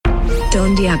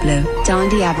Don Diablo. Don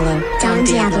Diablo. Don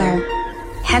Diablo.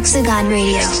 Hexagon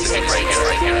Radio.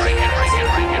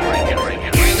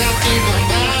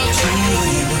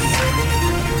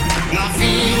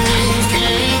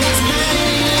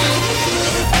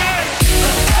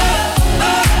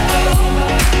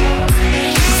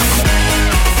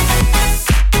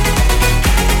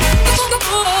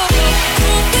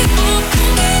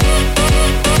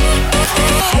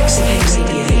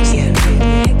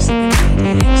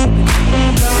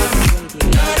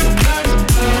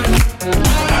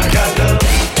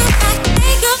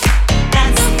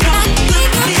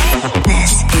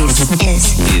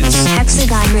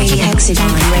 Hexagon Radio. Hexagon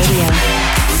Radio.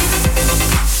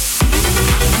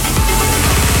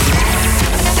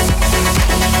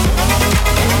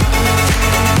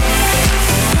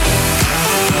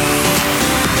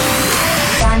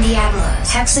 Don Diablo.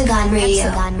 Hexagon Radio.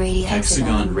 Hexagon Radio.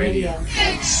 Hexagon Radio.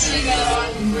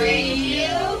 Hexagon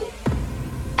Radio.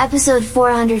 Episode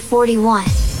 441.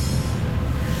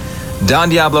 Don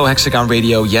Diablo, Hexagon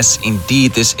Radio. Yes,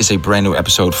 indeed, this is a brand new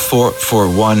episode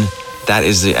 441. That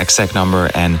is the exact number,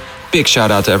 and big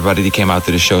shout out to everybody that came out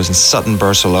to the shows in Sutton,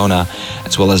 Barcelona,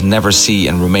 as well as Never See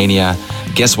in Romania.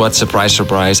 Guess what? Surprise,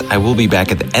 surprise. I will be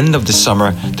back at the end of the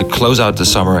summer to close out the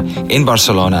summer in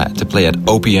Barcelona to play at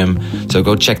Opium. So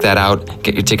go check that out.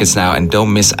 Get your tickets now and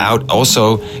don't miss out.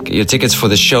 Also, get your tickets for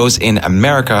the shows in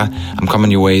America. I'm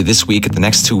coming your way this week. The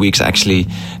next 2 weeks, actually,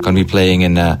 going to be playing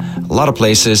in a lot of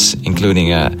places,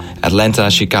 including Atlanta,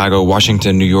 Chicago,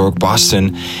 Washington, New York,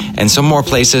 Boston, and some more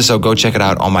places. So go check it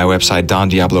out on my website,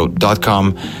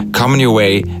 dondiablo.com. Coming your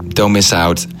way. Don't miss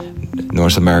out.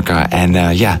 North America. And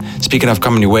speaking of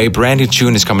coming your way, brand new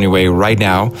tune is coming your way right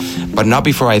now. But not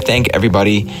before I thank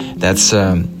everybody that's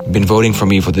been voting for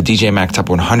me for the DJ Mag Top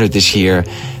 100 this year.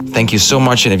 Thank you so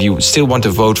much. And if you still want to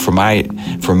vote for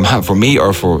me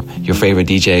or for your favorite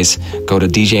DJs, go to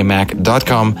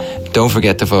djmag.com. Don't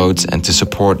forget to vote and to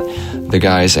support the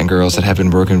guys and girls that have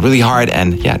been working really hard.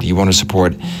 And you want to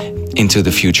support into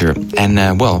the future. And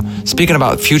speaking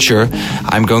about future,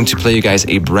 I'm going to play you guys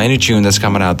a brand new tune that's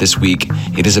coming out this week.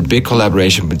 It is a big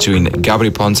collaboration between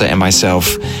Gabry, Ponte and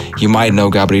myself. You might know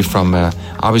Gabry from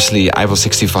obviously Eiffel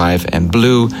 65 and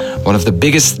Blue, one of the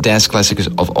biggest dance classics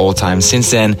of all time.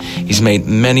 Since then, he's made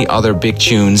many other big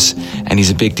tunes, and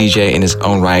he's a big DJ in his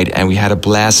own right, and we had a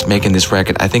blast making this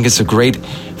record. I think it's a great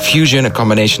fusion, a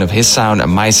combination of his sound and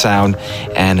my sound,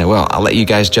 and I'll let you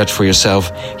guys judge for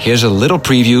yourself. Here's a little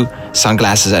preview.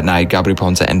 Sunglasses at Night, Gabry,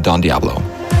 Ponte and Don Diablo.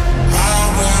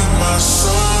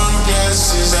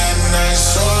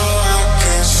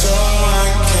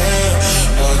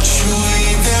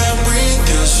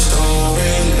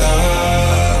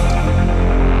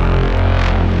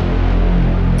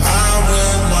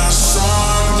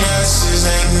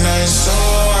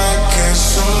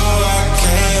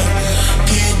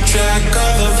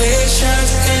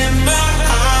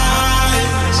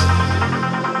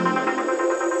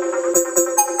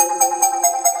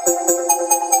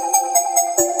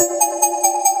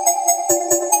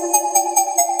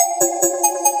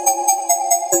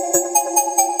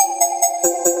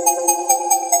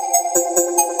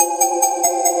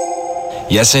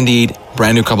 Yes, indeed.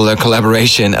 Brand new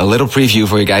collaboration, a little preview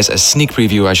for you guys, a sneak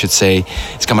preview, I should say.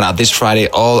 It's coming out this Friday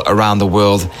all around the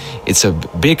world. It's a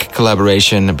big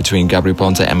collaboration between Gabry,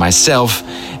 Ponte and myself.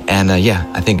 And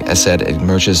I think, as said, it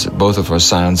merges both of our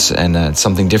sounds, and it's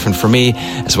something different for me,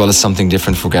 as well as something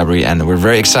different for Gabry. And we're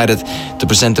very excited to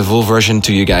present the full version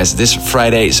to you guys this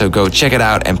Friday. So go check it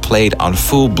out and play it on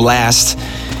full blast.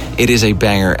 It is a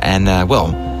banger.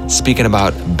 And speaking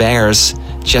about bangers,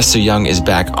 Chester Young is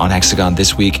back on Hexagon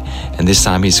this week, and this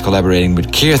time he's collaborating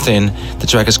with Keerthin. The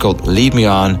track is called Lead Me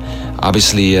On.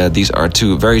 Obviously, these are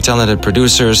two very talented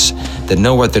producers that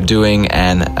know what they're doing,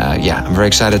 and I'm very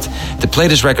excited to play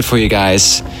this record for you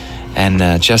guys. And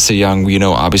Chester Young,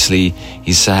 obviously,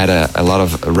 he's had a lot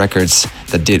of records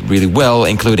that did really well,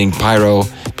 including Pyro,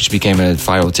 which became a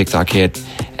viral TikTok hit.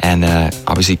 And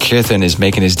obviously, Keerthin is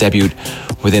making his debut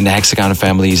within the Hexagon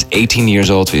family. He's 18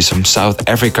 years old. He's from South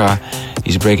Africa.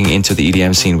 He's breaking into the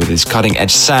EDM scene with his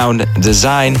cutting-edge sound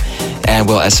design. And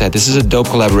as said, this is a dope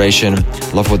collaboration.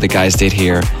 Love what the guys did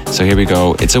here. So here we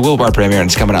go. It's a worldwide premiere, and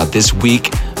it's coming out this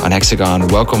week on Hexagon.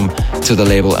 Welcome to the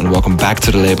label, and welcome back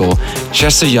to the label.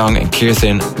 Chester Young and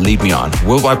Keerthin, Lead Me On.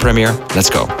 Worldwide premiere.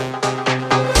 Let's go.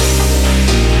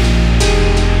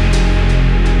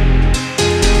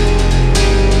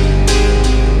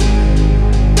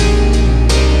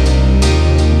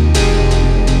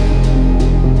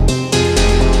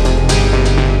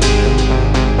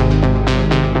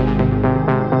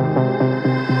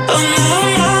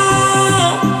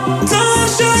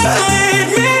 Lead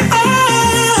me on.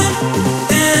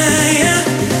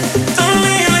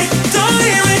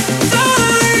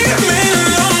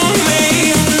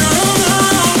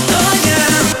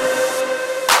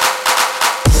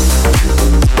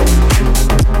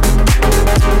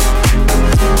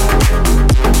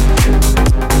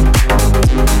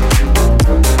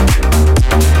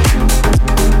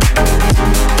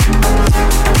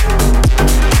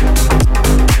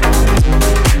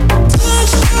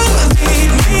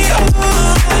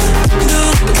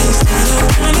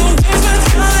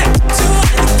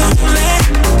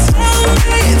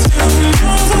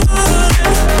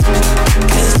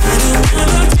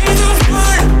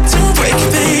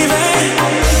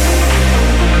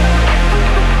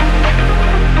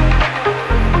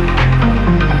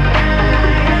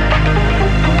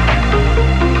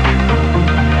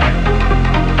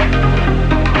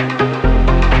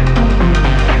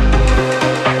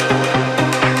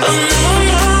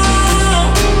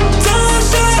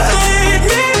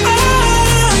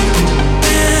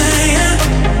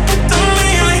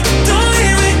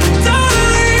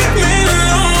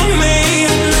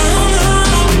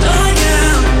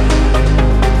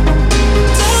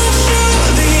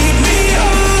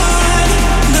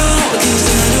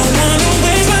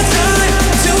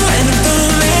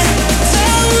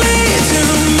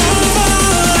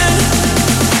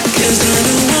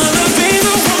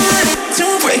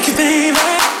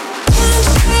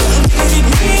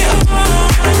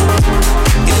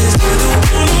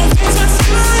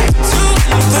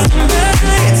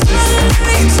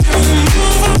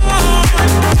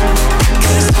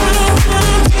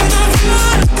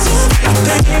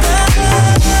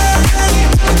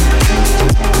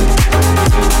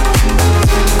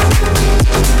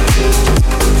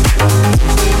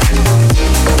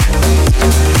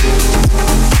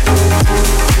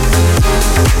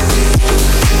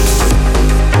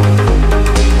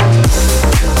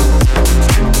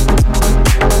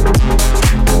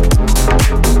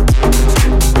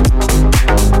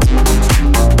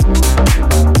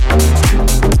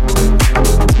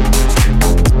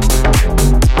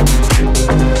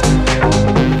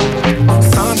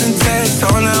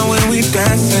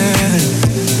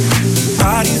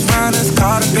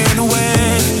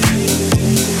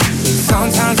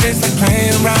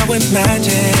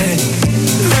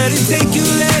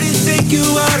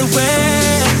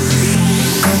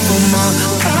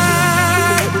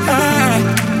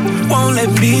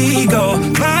 let me go.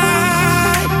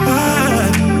 Why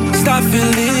stop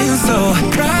feeling so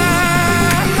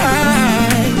right?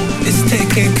 It's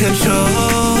taking control.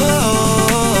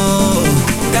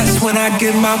 That's when I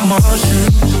get my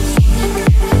motion.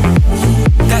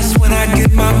 That's when I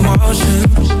get my motion.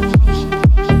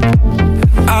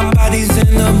 Our bodies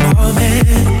in the moment.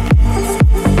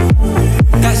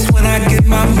 That's when I get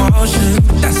my motion.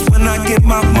 That's when I get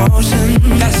my motion.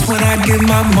 That's when I get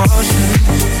my motion.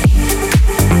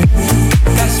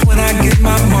 That's when I get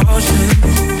my motion.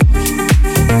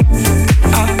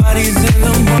 Our bodies in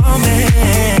the moment.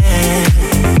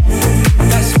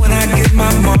 That's when I get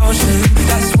my motion.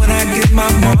 That's when I get my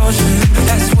motion.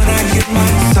 That's when I get my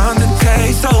song that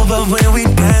takes over when we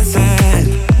dancing.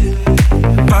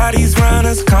 Bodies round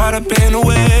us caught up in a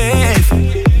wave.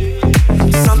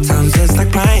 Sometimes it's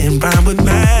like playing around with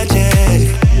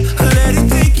magic. Let it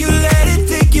take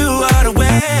you all the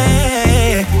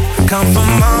way. Come from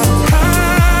on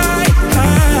high,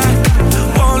 high.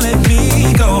 Won't let me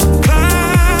go.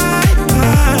 Bye,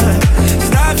 bye.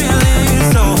 Stop feeling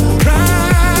so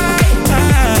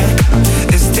right.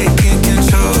 It's taking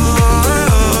control.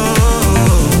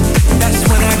 That's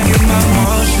when I get my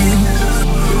motion.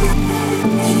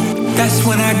 That's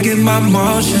when I get my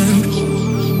motion.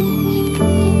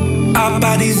 Our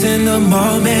bodies in the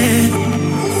moment.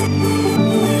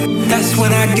 That's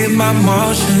when I get my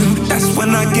motion. That's when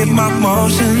I get my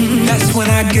motion. That's when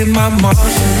I get my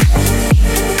motion.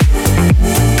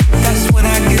 That's when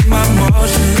I get my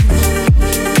motion.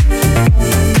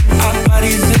 Our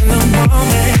bodies in the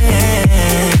moment.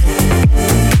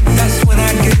 That's when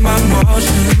I get my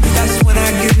motion. That's when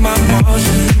I get my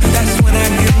motion. That's when I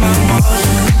get my motion.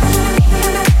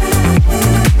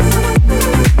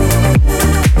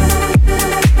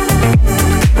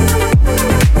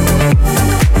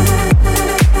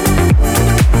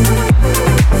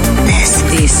 This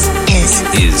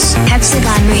is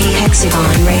Hexagon Radio.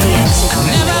 Hexagon Radio. I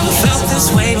never ever felt this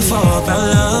way before about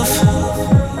love.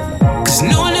 Cause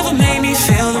no one ever made me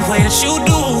feel the way that you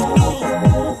do.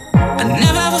 I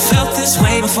never ever felt this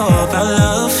way before about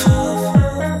love.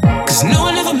 Cause no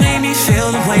one ever made me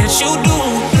feel the way that you do.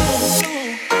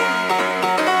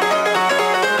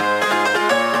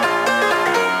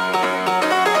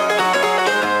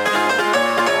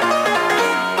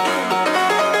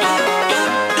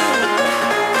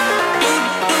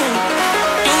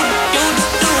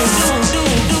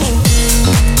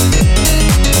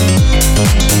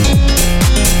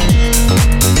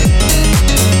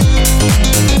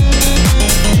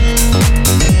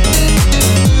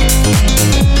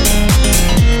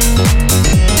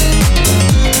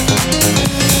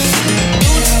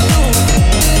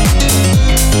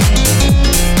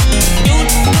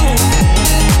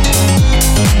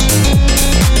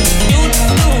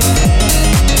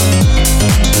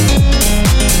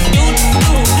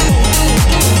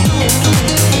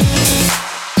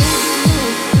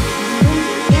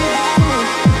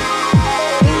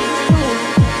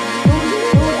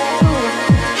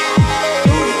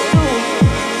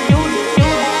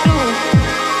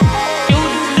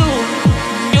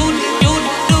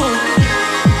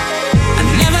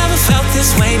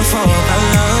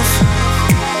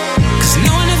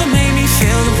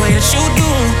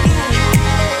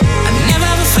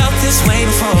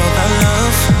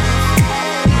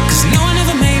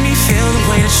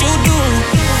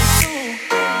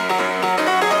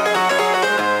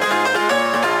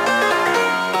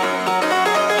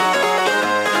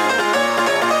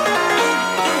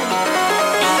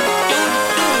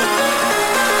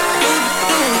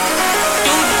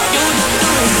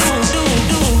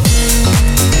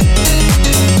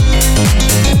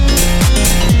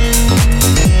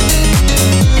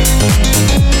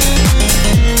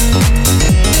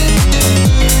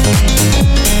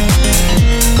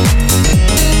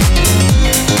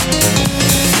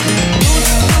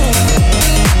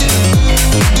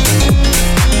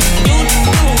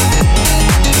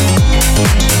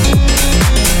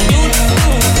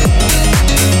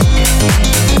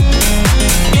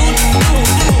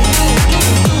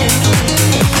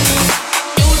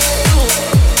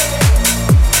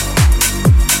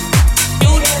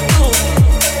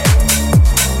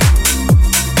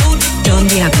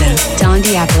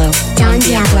 Don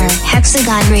Diablo.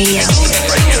 Hexagon Radio.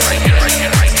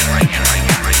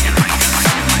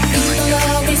 People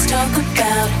always talk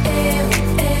about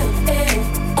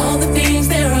all the things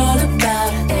they're all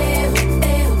about.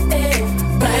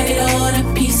 Write it on a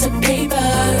piece of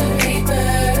paper.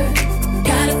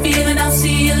 Got a feeling I'll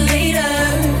see you later.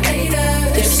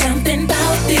 There's something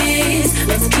about this.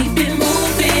 Let's keep it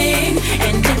moving.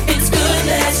 And if it's good,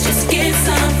 let's just get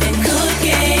something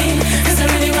cooking. 'Cause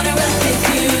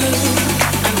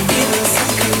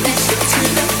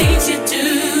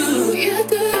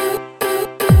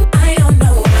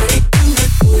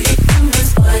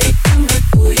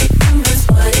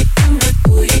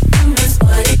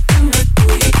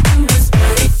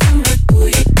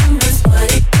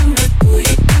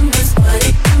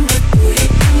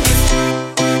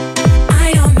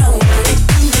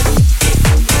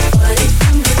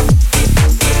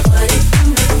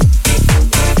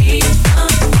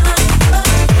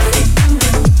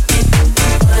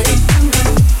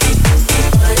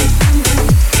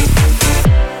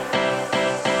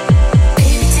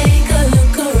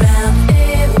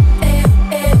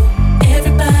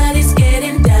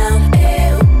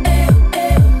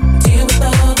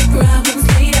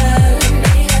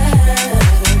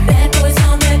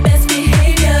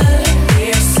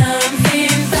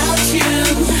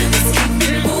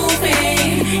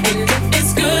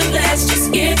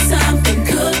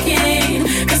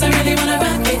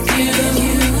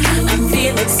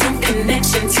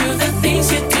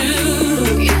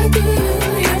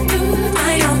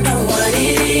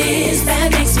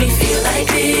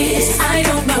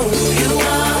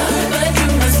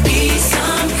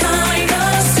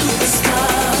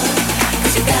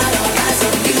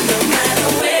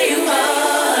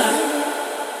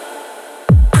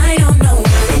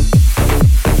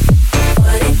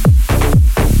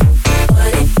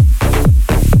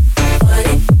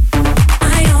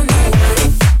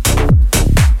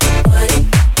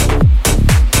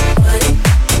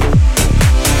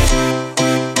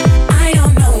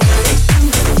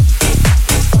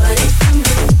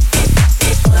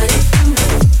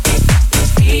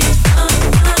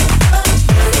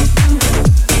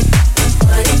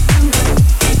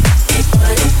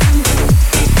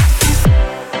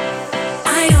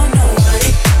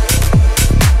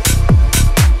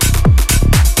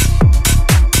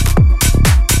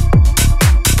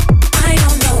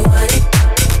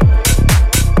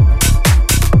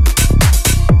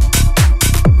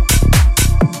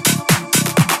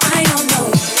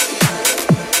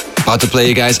About to play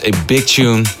you guys a big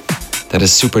tune that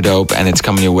is super dope and it's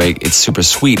coming your way. It's super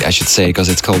sweet, I should say, because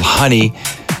it's called Honey.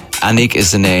 AnnicK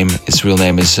is the name. His real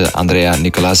name is Andrea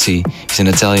Nicolasi. He's an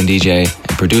Italian DJ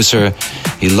and producer.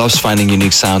 He loves finding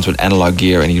unique sounds with analog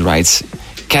gear and he writes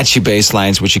catchy bass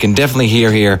lines, which you can definitely hear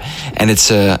here. And it's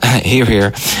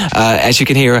here. As you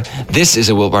can hear, this is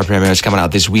a worldwide premiere. It's coming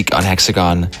out this week on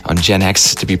Hexagon, on Gen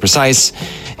Hex to be precise.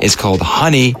 It's called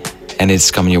Honey and it's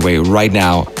coming your way right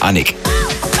now, AnnicK.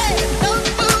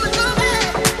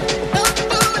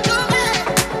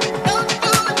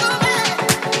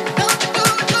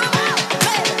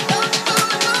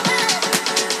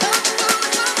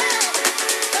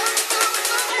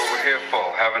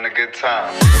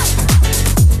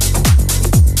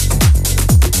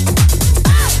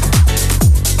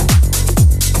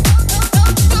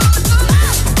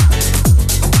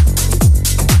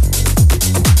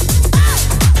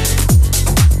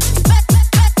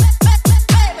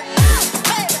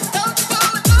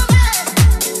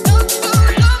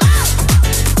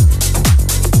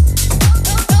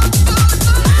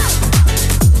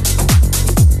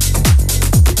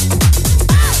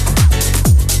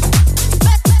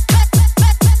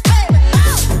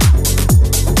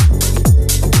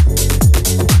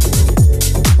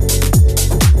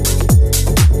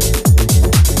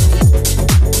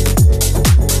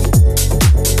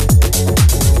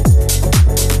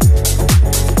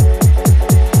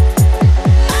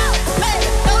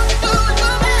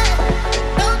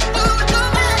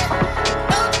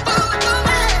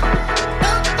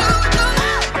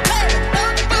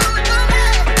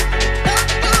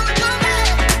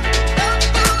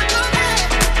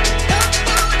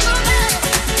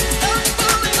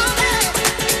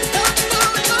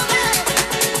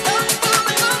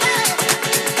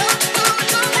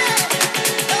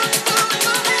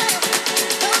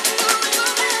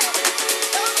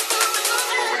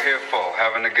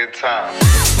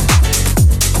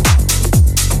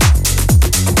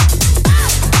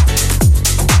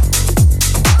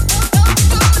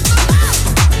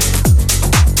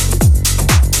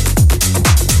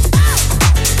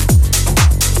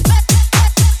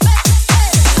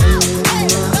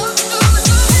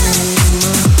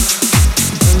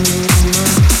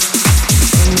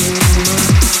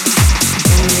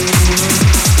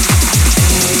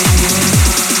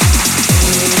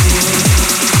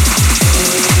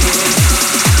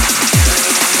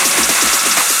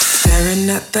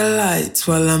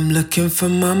 While I'm looking for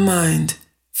my mind,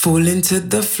 falling to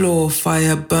the floor,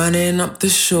 fire burning up the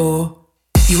shore.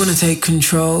 You wanna take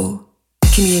control?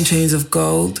 Keep me in chains of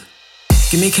gold.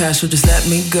 Give me cash or just let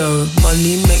me go.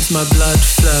 Money makes my blood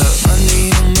flow.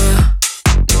 Money on my,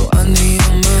 no money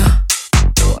on my,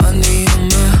 no money on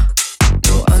my,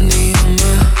 no money on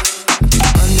my,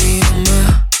 money on my,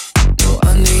 no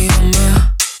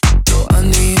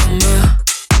money on my,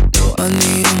 no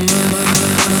money on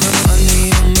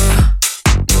my,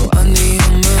 no money on my.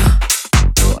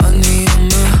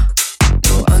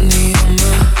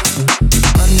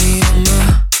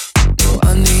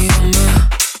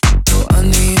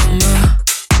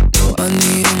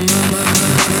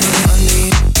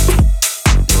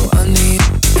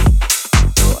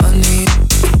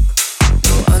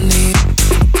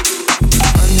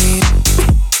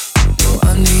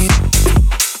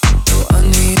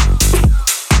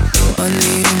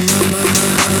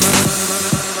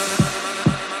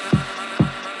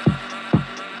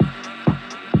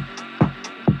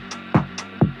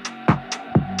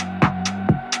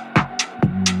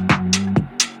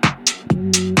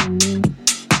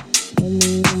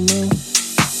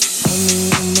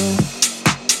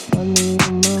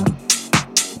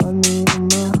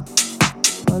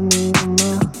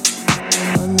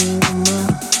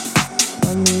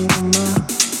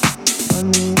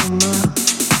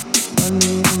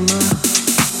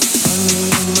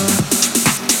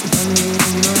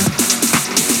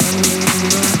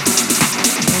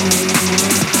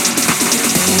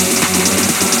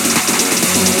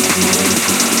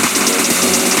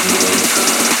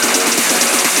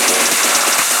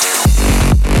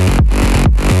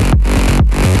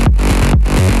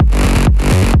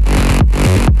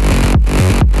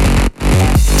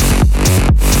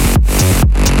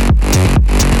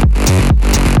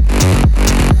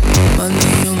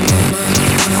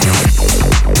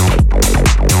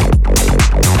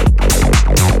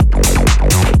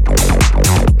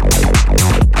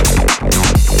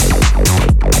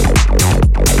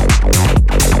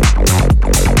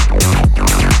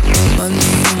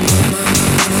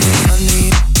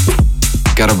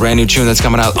 Got a brand new tune that's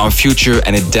coming out on Future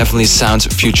and it definitely sounds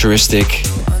futuristic.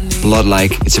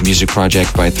 Bloodlike. It's a music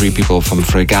project by three people from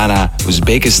Fergana,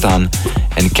 Uzbekistan,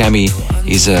 and Cammy.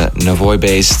 He's a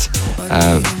Novoy-based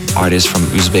artist from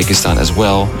Uzbekistan as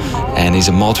well, and he's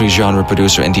a multi-genre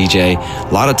producer and DJ.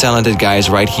 A lot of talented guys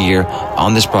right here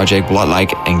on this project,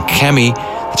 Bloodlike and Cammy.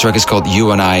 The track is called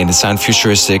You and I, and it sounds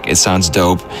futuristic, it sounds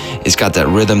dope. It's got that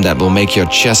rhythm that will make your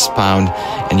chest pound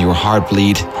and your heart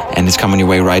bleed, and it's coming your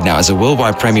way right now as a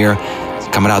worldwide premiere,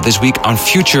 coming out this week on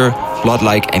Future,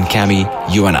 Bloodlike and Cammy,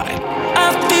 You and I.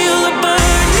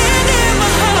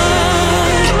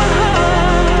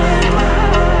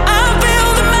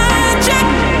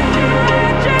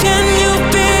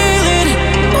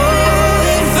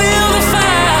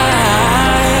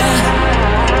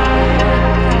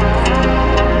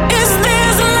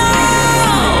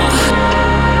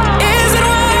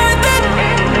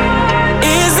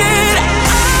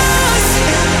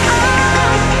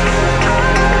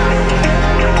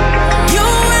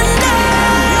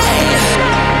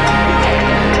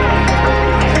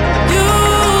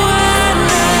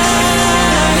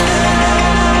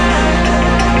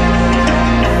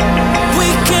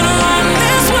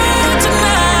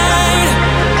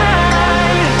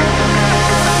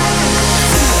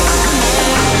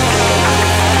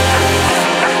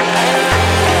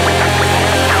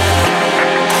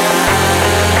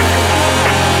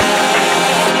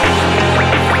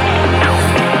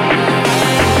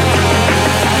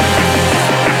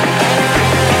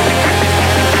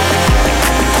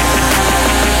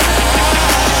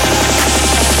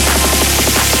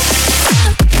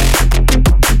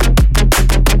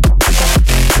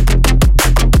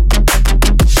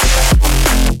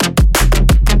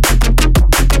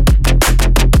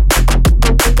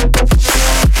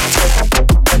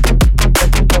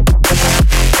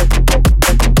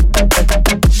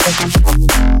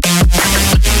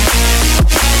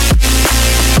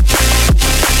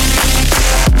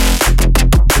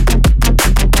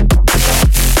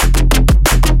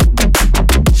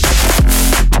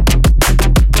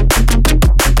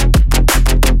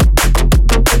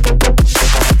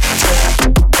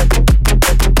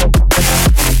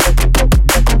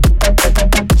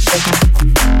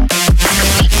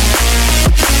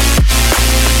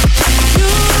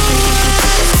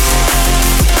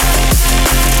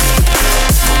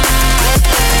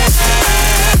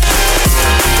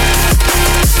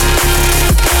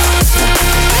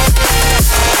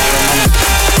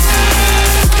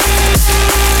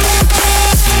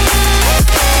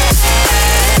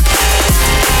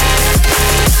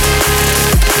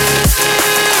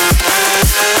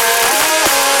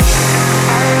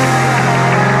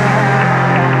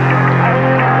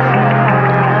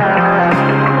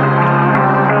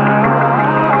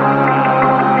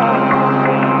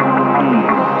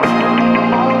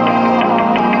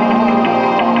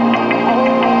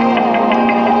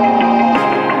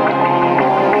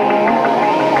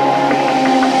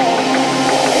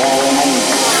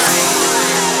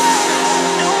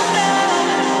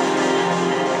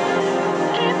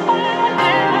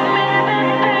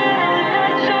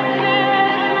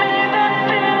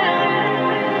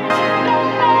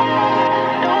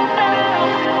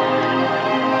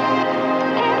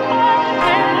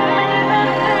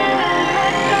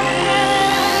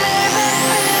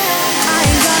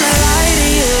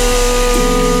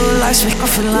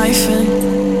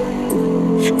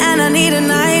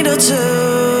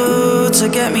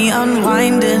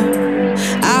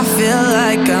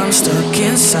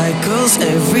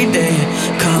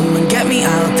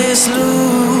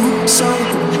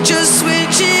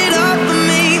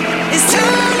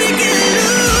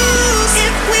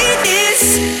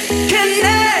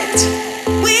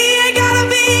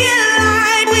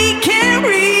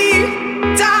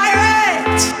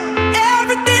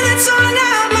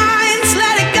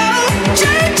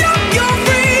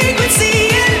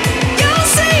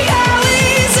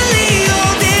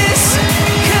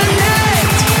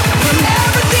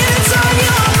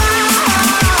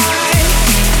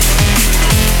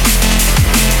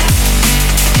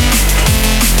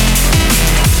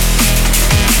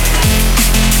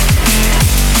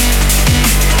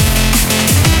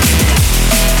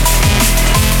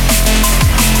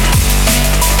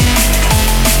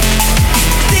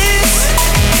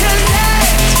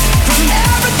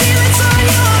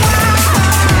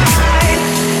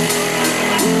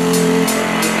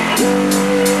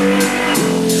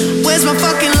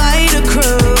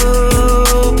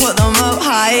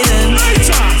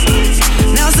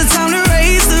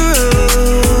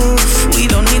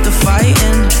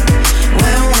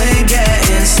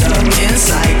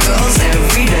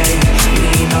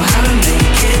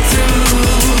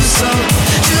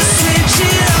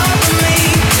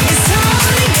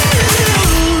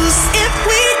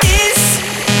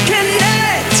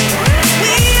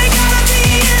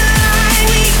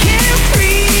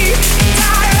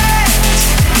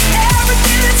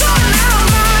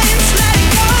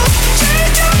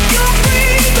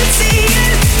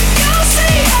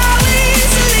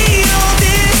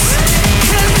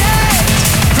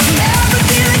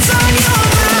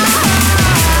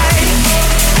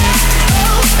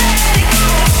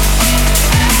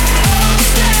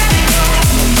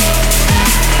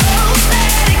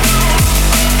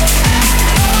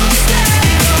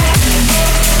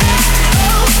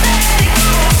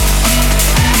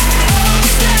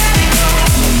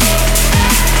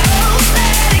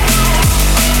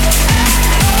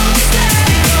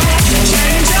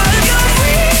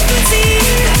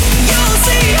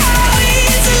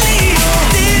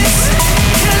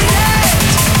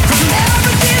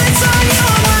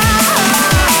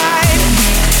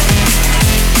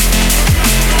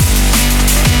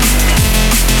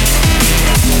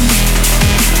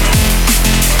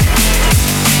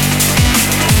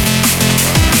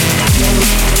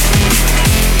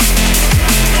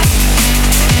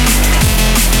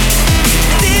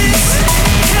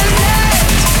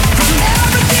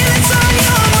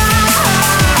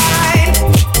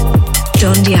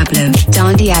 Don Diablo.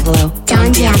 Don Diablo.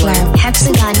 Don Diablo.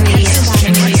 Hexagon Radio.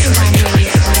 Hexagon Radio.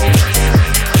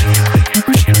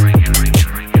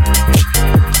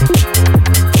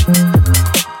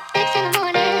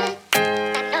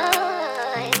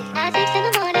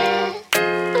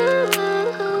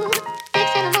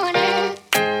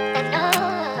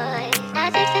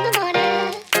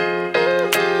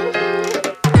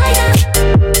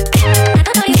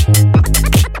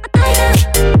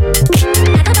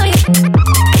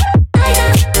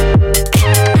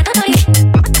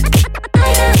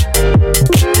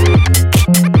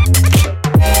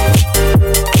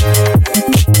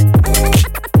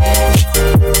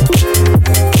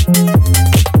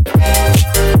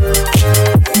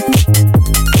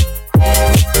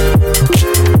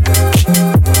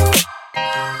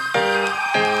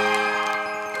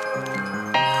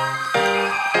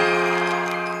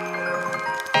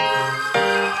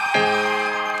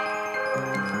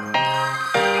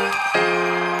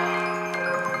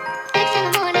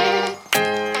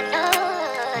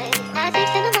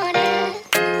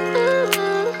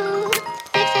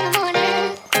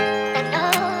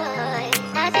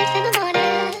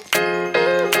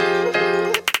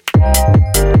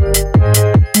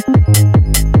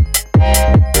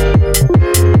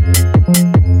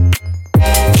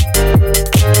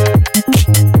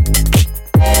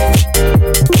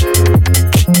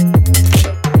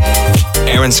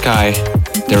 Arensky,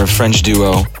 they're a French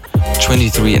duo,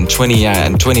 23 and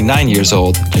 29 years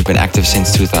old. They've been active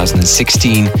since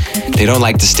 2016. They don't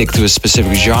like to stick to a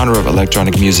specific genre of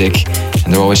electronic music,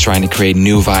 and they're always trying to create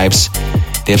new vibes.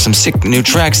 They have some sick new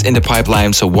tracks in the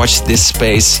pipeline, so watch this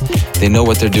space. They know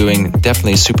what they're doing.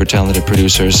 Definitely super talented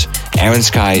producers.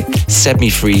 Arensky, Set Me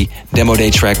Free, Demo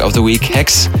Day track of the week.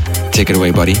 Hex, take it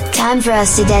away, buddy. Time for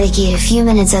us to dedicate a few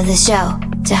minutes of the show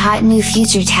to hot new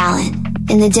future talent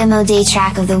in the Demo Day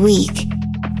track of the week.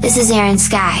 This is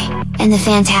Arensky and the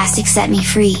fantastic Set Me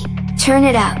Free. Turn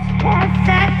it up.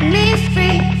 Set me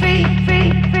free, free,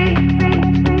 free, free, free.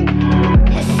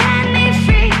 Set me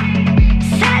free,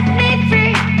 set me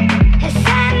free,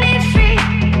 set me free,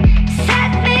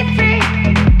 set me free.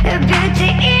 The beauty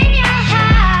in your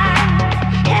heart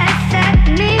has set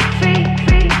me free,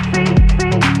 free, free,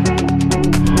 free.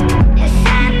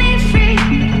 Set me free,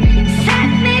 set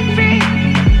me free,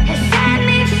 set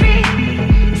me free,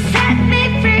 set me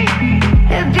free.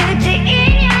 The beauty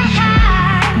in your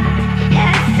heart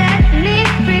has set me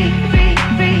free, free,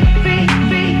 free, free,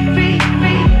 free, free.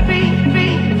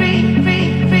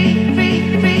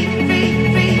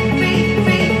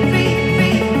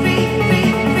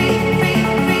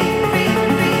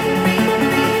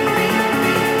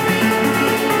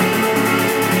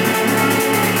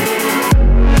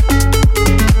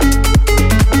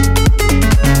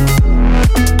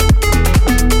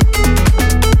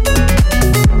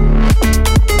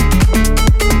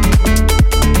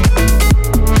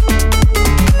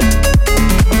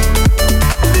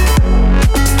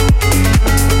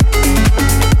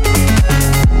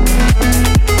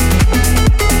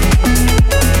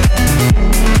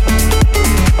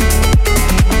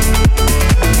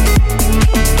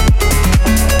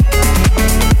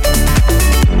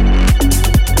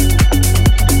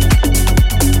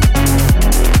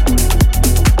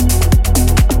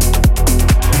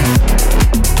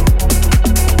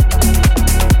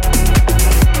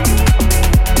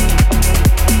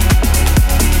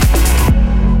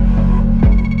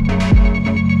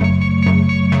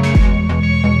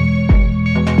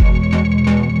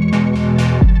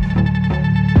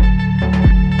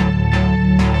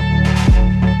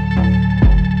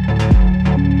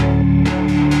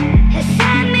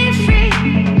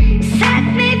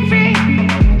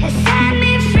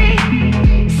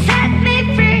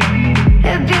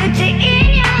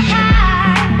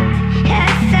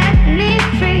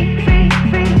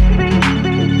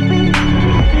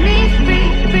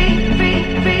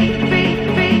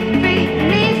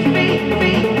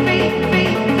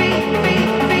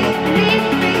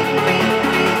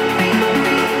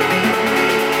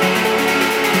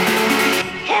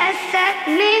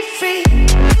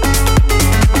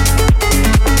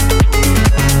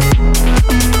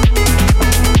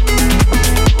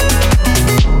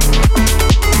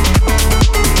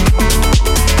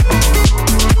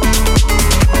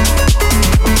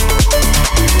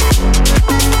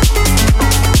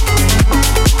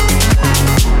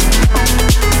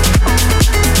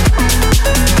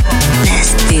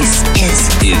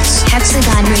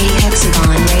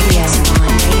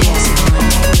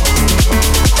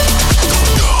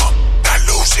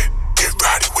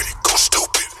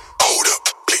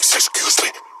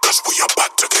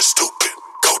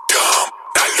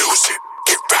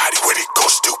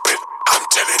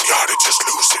 just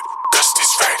lose it. Cause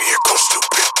this right here goes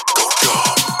stupid. Go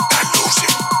dumb, I lose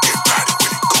it. Get ready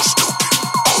when it goes stupid.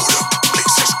 Hold up,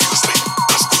 please excuse me.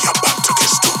 Cause we about to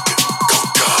get stupid. Go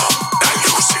dumb, I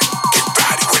lose it. Get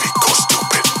ready when it goes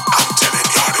stupid. I'm telling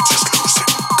y'all to just lose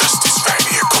it. Cause this right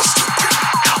here goes stupid.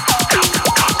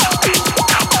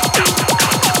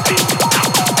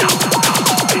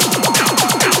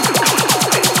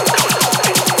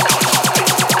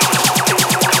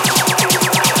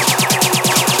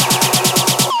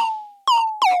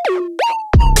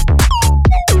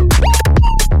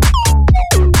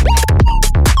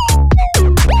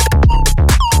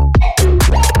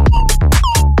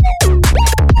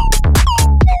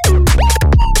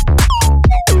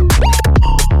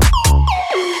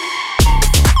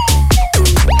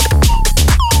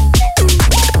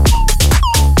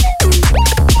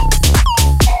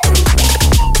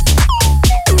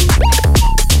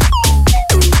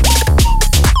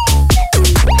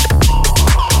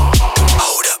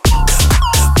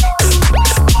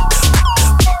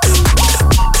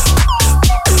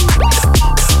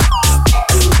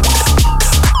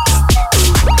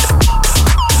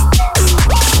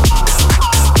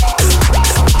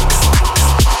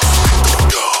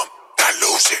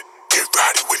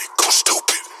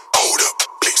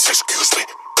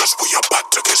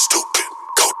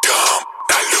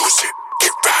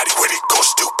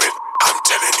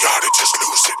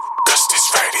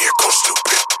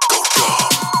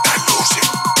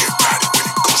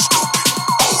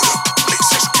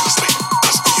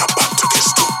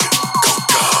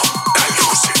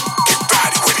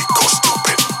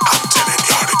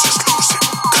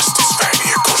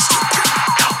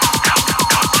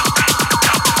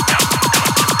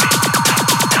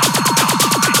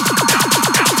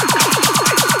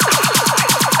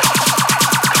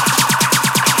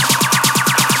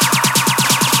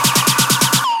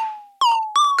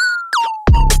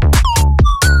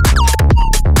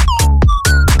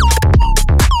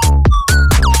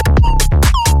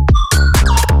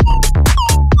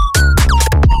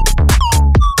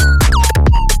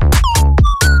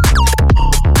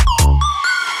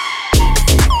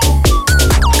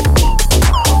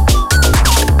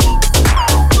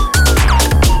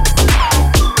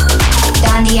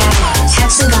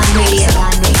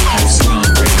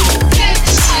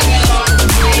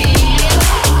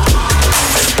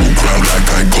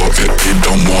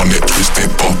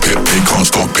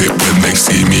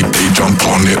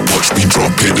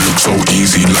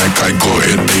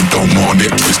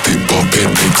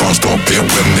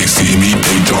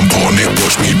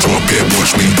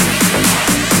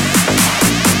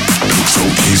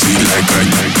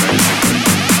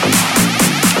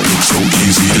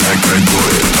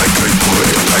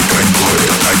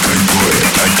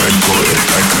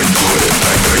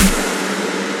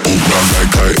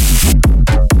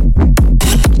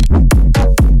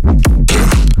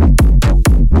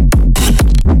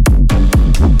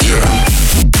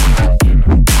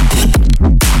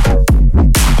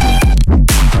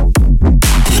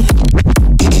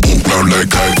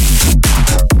 like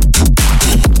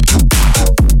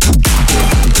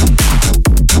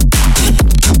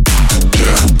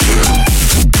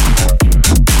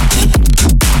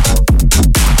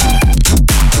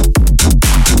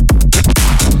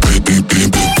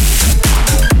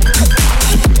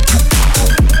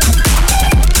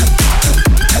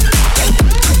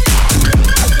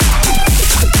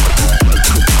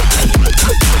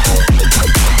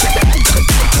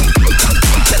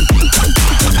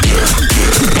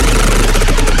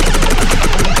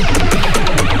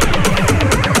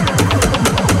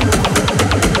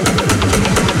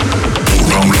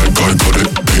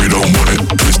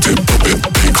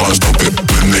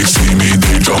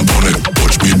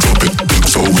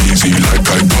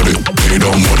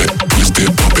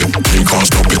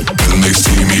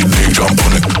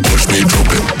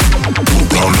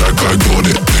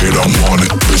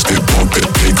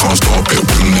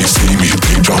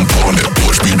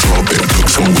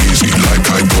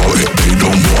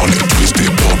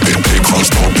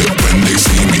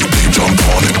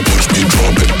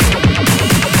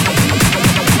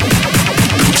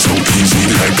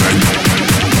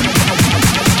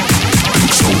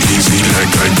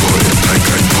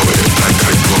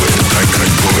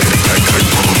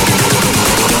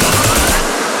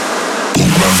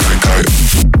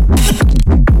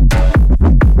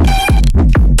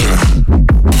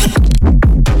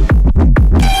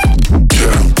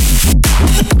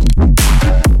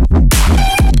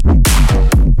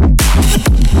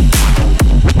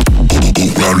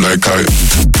I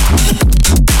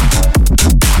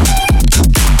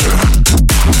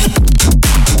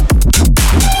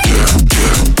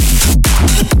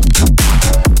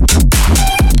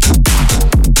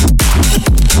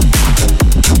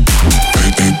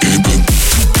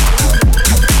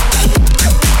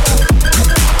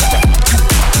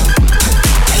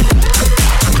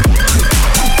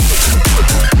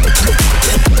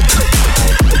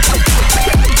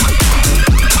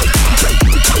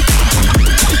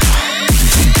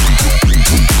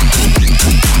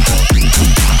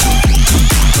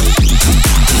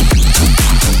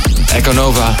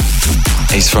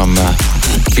Ekonovah. He's from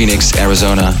Phoenix,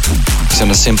 Arizona. He's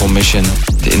on a simple mission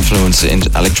to influence the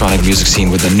electronic music scene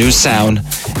with a new sound,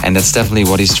 and that's definitely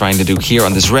what he's trying to do here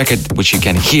on this record, which you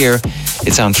can hear.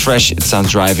 It sounds fresh, it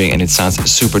sounds driving, and it sounds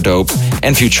super dope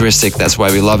and futuristic. That's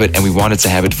why we love it, and we wanted to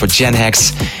have it for Gen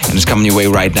Hex, and it's coming your way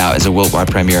right now as a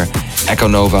worldwide premiere.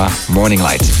 Ekonovah, Morning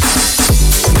Light.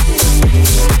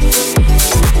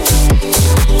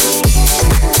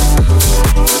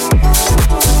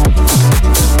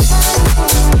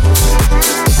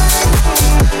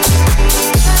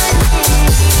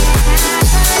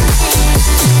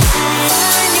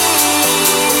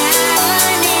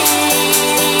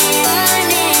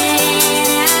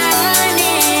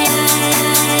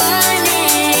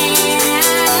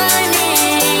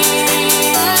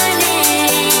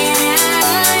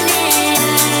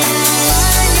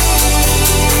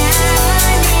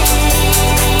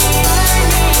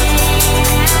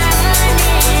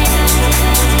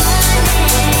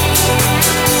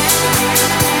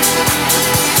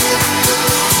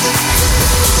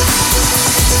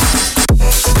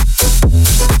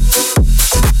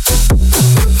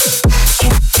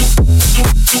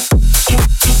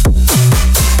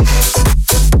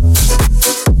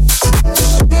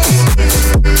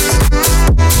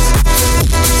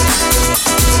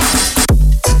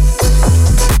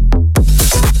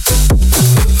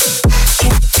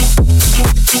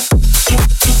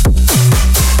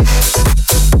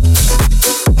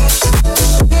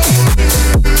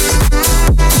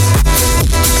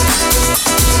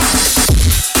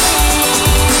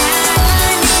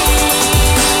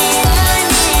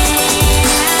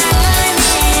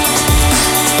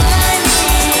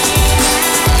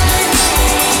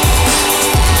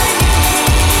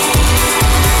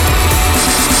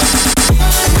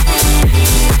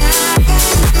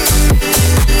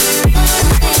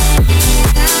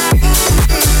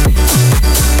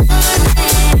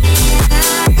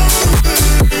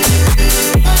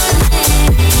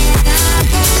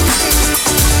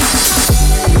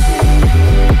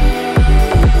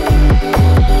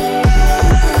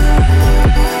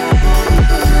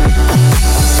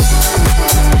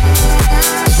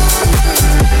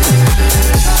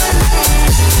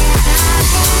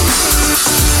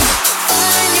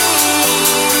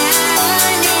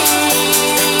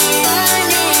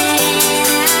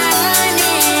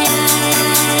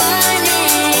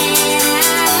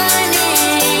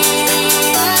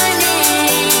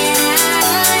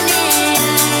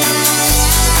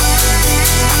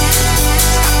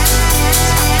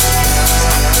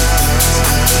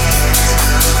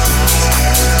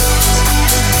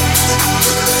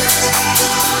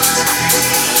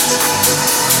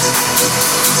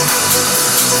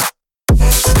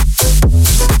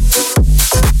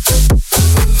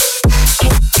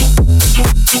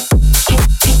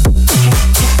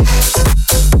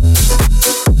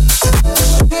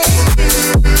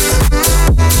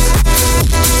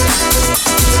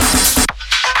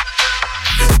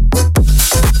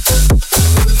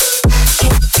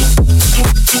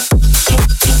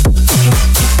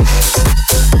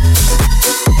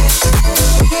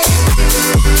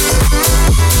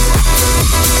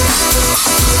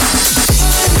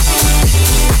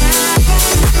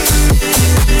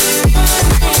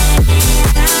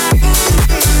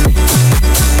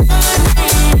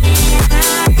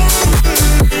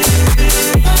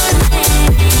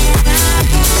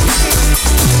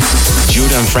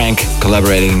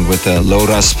 Collaborating with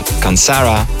Lohrasp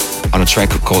Kansara on a track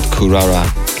called Curura.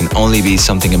 Can only be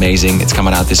something amazing. It's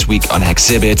coming out this week on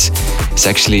Exhibit. It's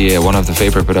actually one of the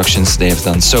favorite productions they have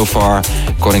done so far,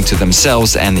 according to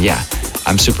themselves. And yeah,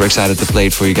 I'm super excited to play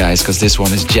it for you guys because this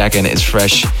one is jacking, it's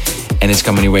fresh, and it's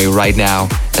coming your way right now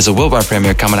as a worldwide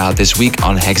premiere coming out this week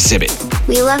on Exhibit.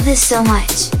 We love this so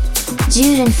much.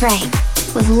 Jude and Frank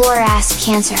with Lohrasp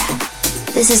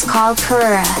Kansara. This is called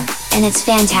Curura, and it's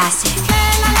fantastic.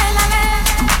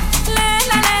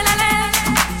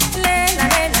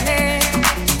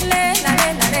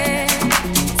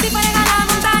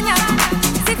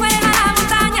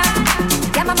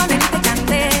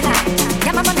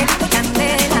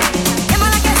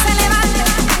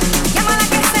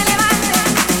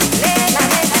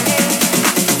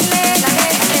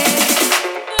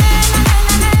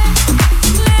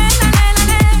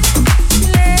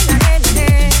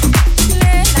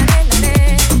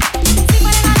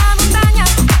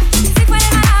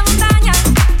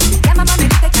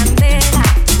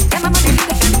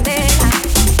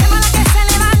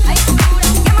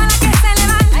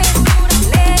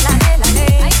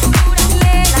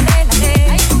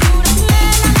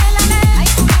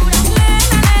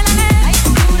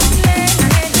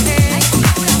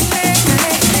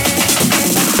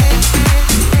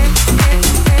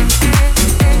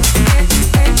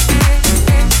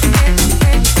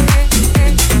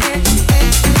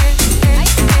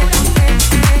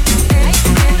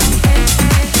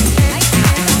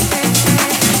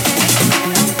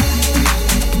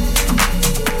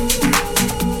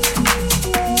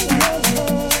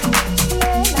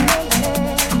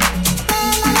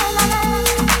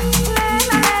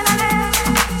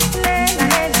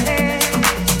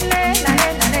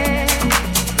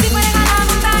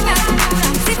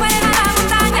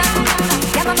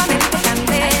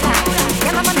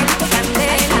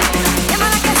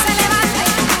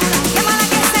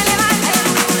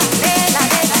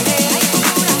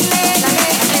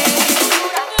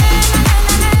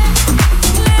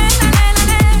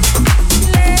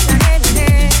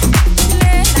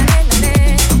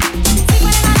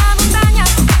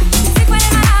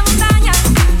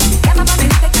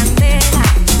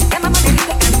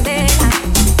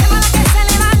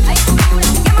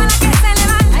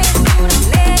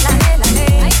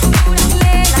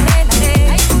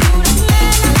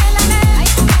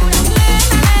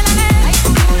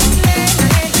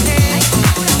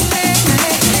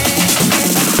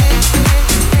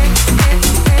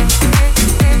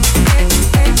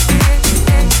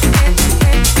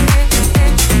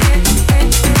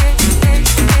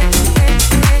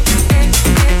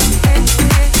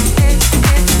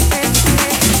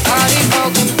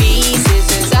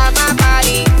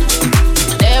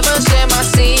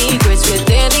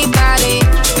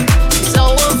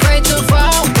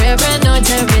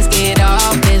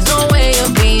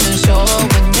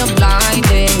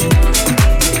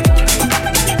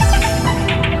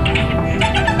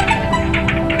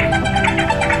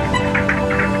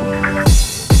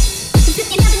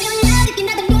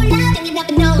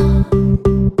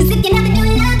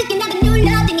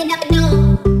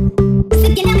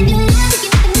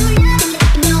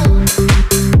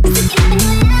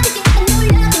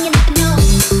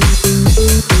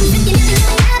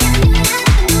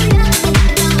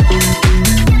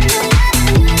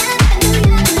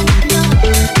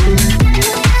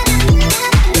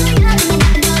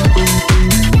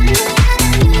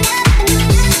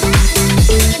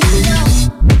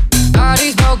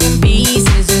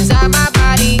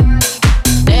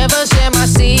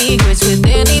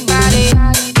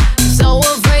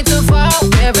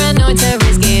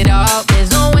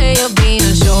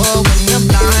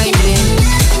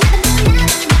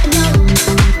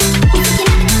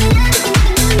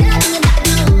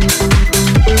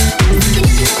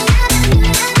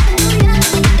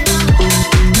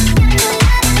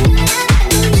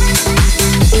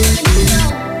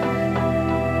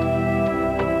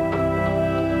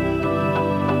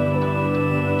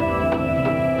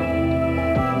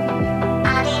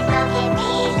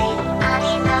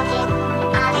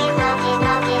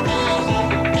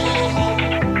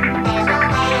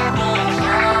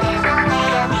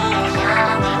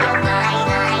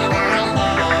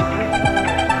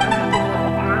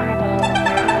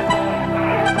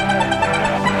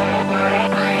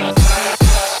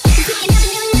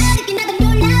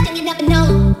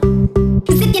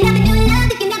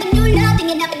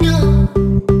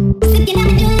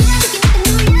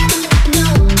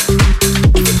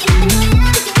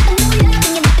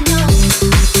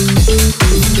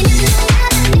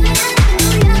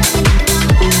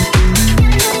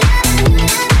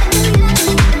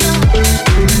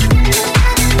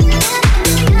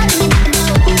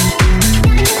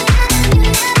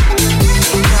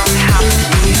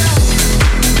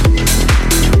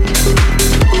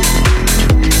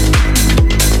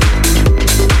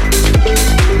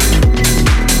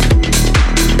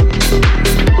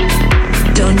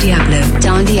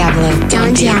 Don Diablo,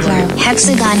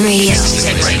 Hexagon Radio.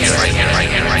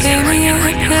 Give me a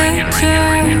picture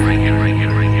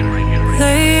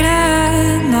late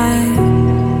at night.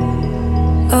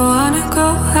 I wanna go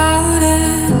out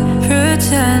and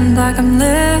pretend like I'm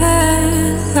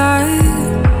living life.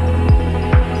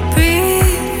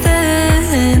 Breathe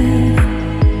in,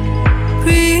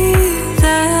 breathe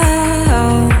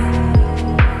out.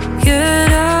 You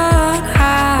don't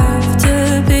have to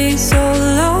be so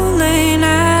lonely now.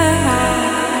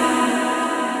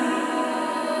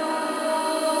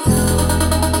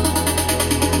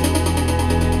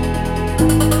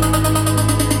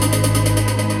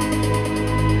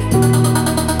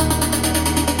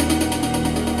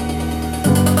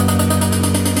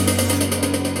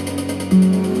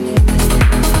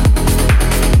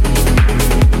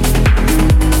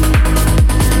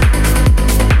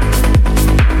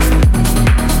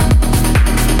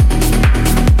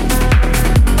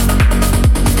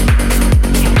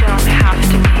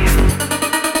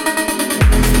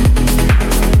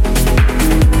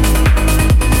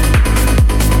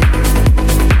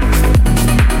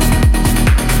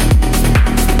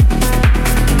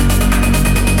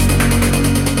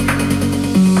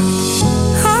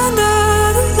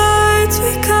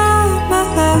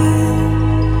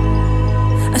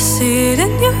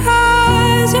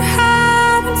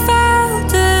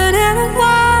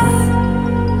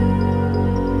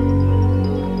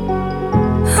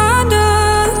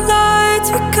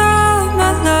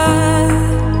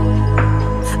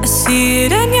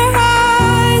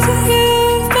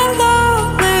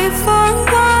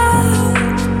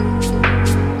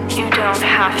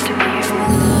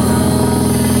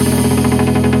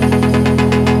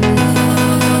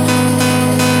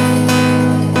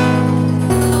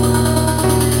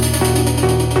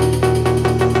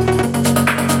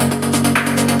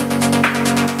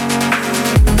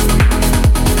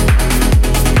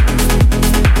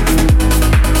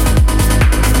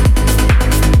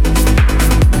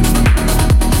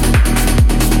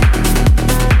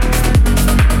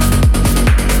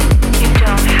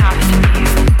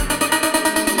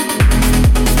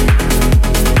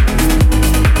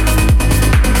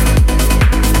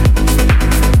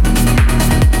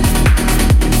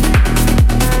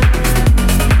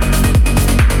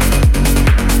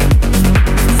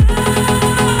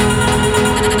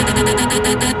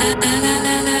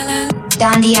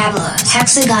 Don Diablo,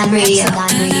 Hexagon Radio.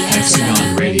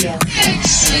 Hexagon Radio.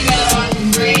 Hexagon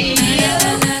Radio.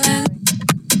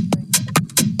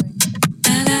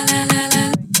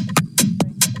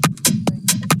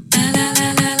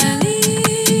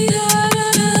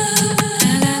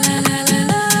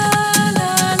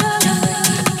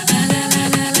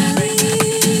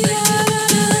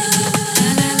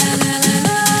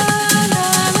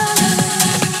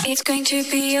 It's going to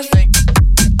be a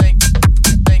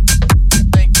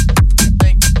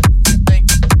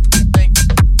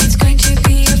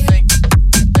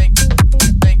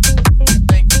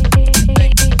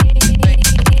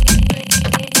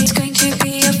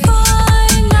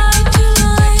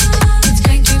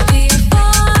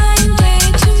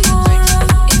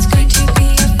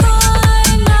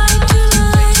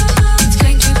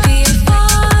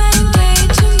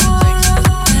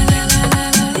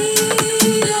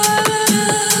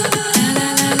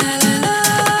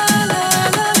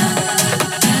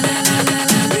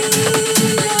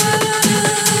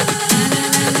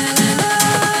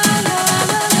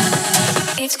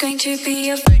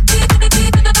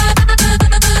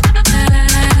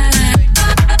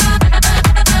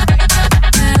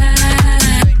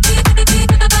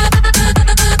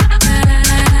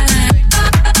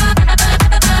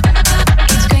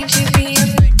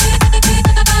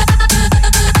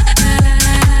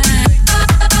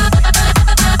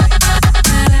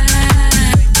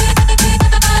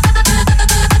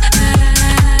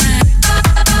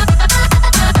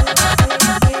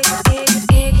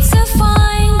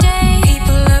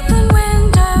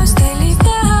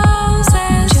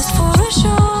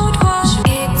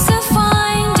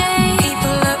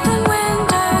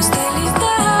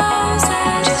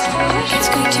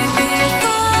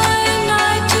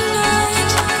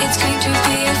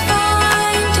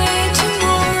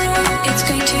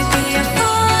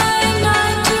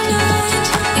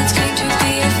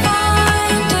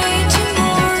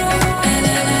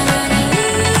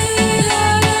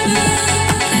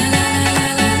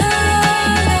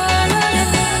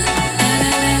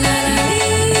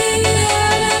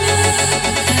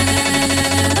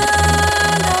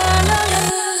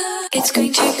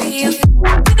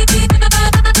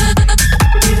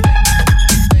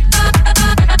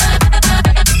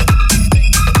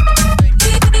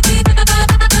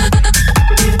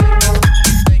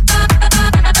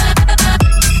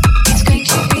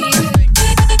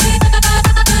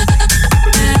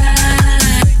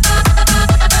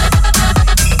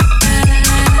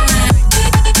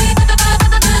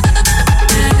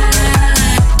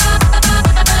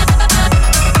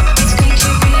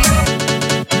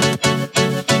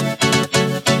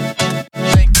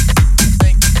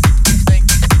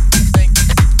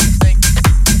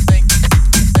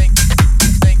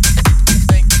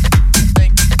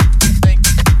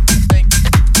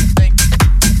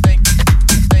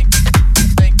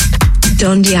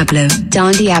Don Diablo.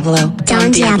 Don Diablo. Don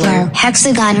Diablo.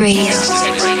 Hexagon Radio.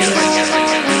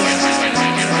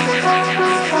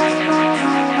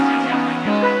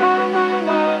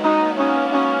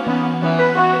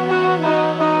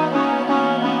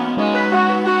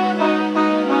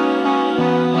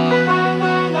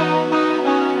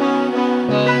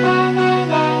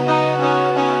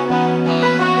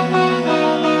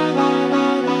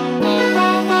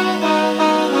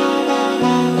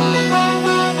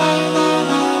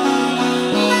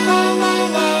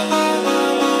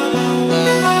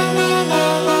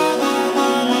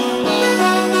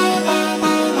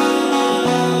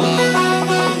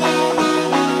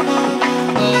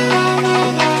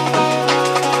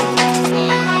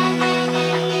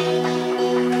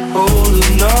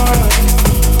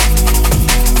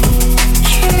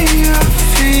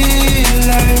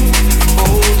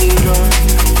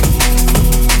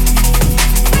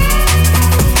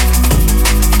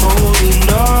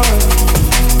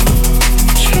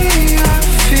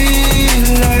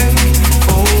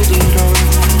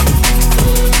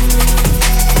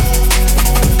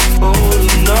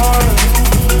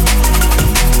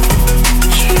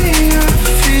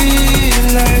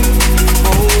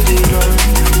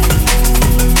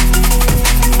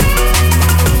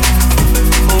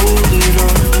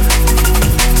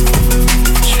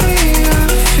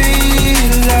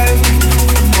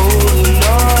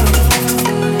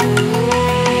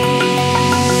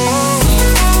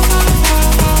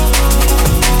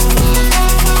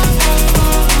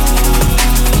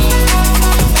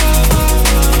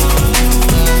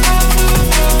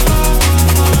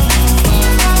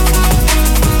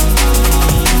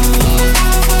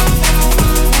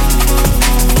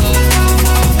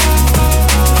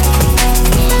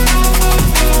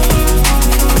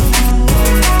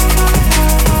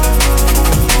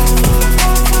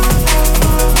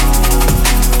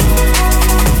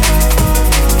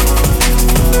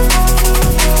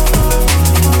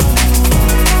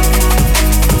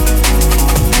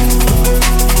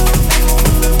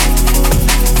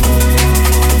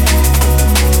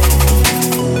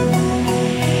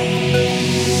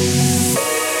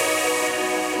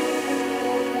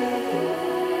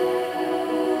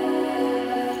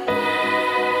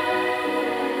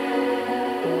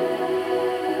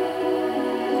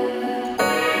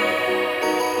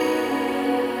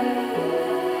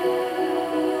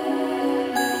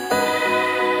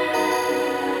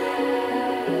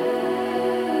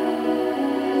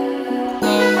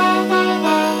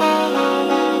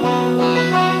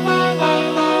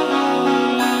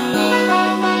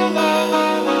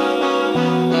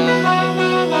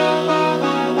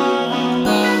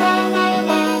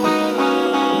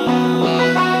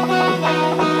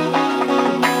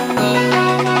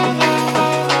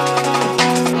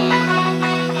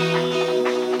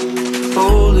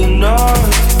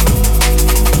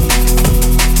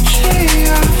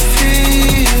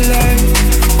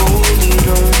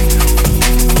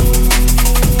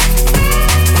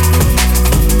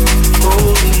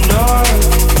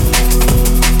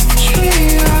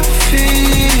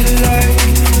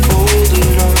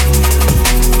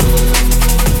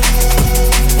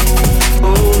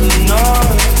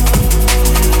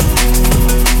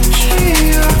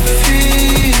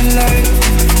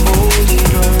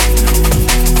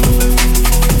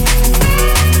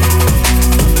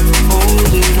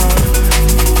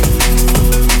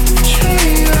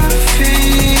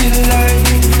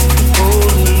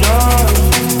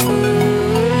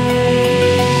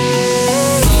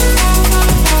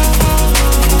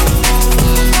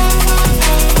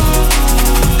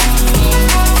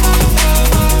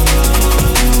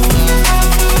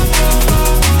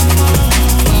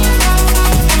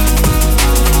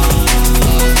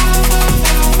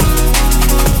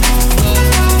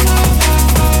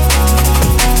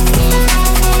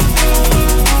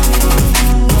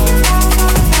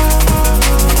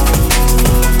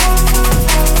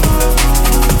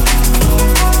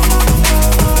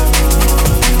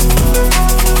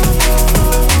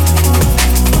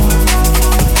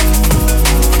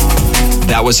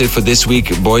 That was it for this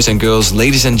week, boys and girls,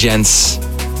 ladies and gents,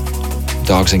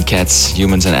 dogs and cats,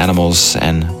 humans and animals,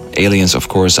 and aliens, of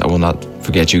course. I will not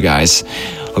forget you guys.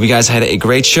 Hope you guys had a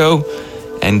great show.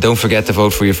 And don't forget to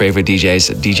vote for your favorite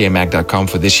DJs at djmac.com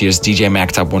for this year's DJ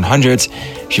Mac Top 100.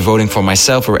 If you're voting for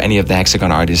myself or any of the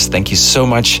Hexagon artists, thank you so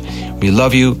much. We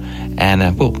love you.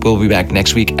 And we'll be back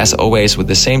next week, as always, with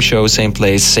the same show, same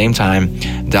place, same time.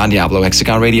 Don Diablo,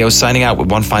 Hexagon Radio, signing out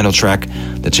with one final track,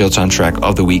 the chill time track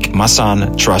of the week,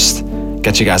 Massane, Trust.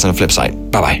 Catch you guys on the flip side.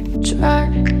 Bye-bye.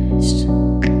 Trust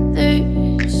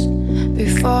this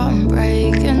before I'm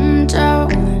breaking down.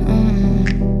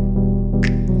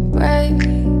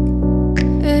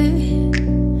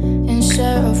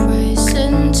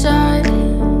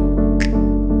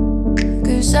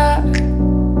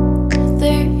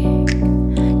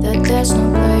 there's no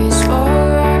place for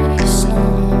us,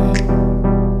 no.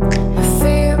 It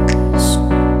feels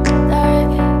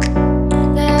like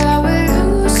that I will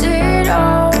lose it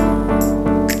all.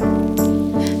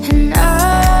 And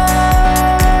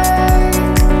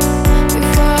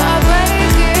before I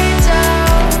break it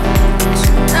down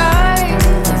tonight,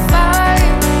 if I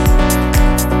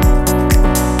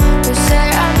would say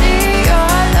I need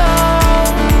your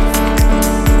love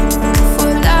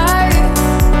for life,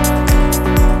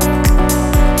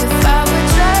 if I would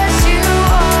dress you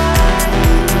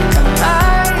up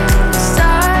by my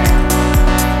side,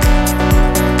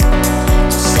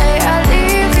 just say I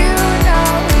leave you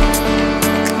now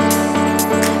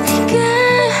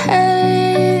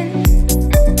again.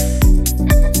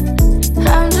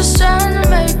 I'm just trying to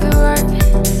make it right.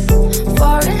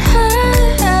 Falling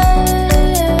head,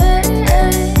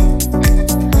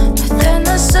 but then I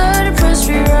started press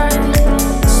rewrite.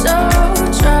 So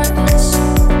trust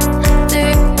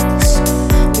this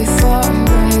before I'm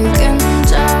breaking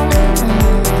down.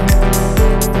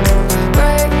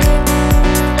 Break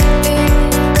it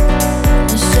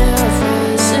instead of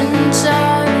wasting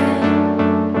time.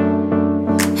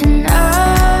 And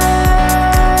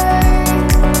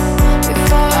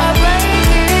before I break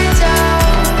it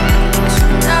down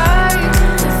tonight,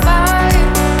 if I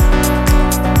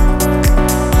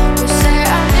would say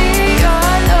I need your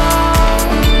love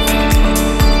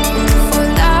for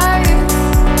life,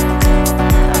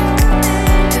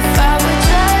 if I would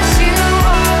dress you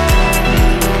up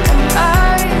on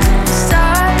my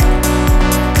side,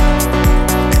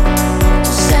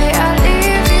 just say I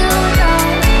leave you now.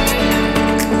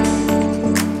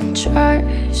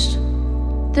 Trust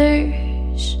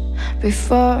this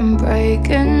before I'm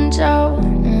breaking down.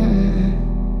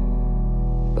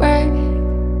 Break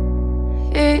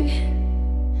it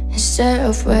instead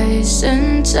of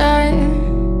wasting time.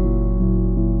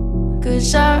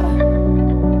 'Cause I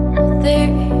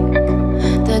think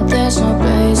that there's no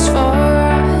place for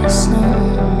us, no.